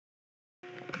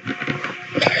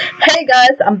Hey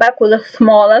guys, I'm back with the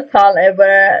smallest haul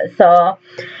ever. So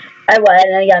I went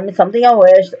and got me something I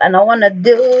wish, and I want to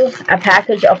do a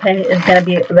package opening. It's gonna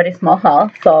be a very small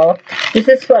haul. So this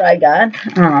is what I got.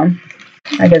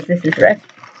 I guess this is right.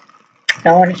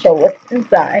 I want to show what's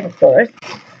inside, of course.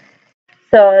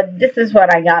 So this is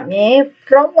what I got me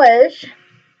from Wish.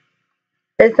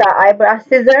 It's an eyebrow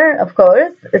scissor, of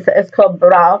course. It's called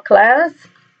Brow Class,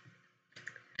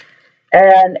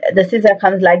 and the scissor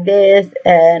comes like this,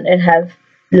 and it has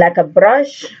like a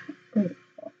brush.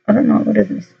 I don't know what is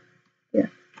this. Yeah.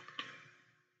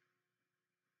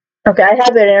 Okay, I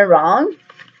have it in wrong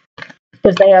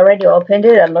because I already opened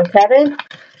it and looked at it,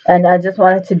 and I just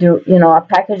wanted to do, a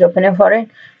package opening for it.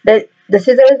 The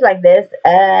scissor is like this,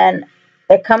 and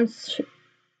it comes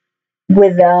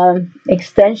with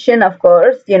extension, of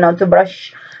course, to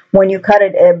brush. When you cut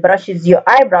it, it brushes your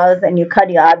eyebrows, and you cut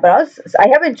your eyebrows. So I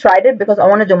haven't tried it because I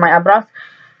want to do my eyebrows.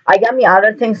 I got me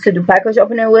other things to do package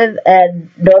opening with, and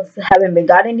those haven't been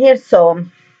got in here. So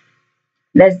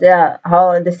that's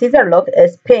how the scissor look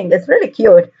is pink. It's really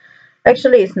cute.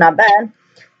 Actually, it's not bad.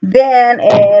 Then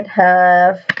it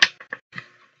have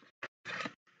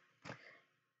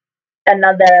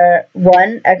another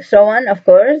one, extra one, of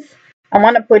course. I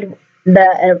want to put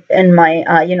the in my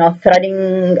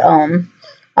threading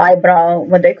eyebrow,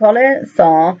 what they call it.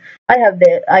 So I have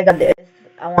this. I got this.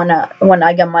 I wanna when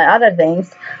I get my other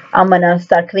things, I'm gonna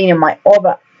start cleaning my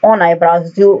own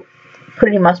eyebrows. Do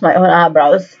pretty much my own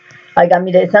eyebrows. I got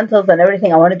me the essentials and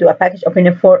everything. I want to do a package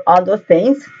opening for all those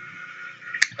things.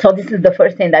 So this is the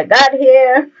first thing that I got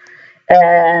here,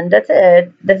 and that's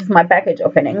it. This is my package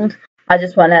opening. I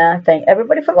just want to thank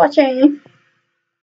everybody for watching.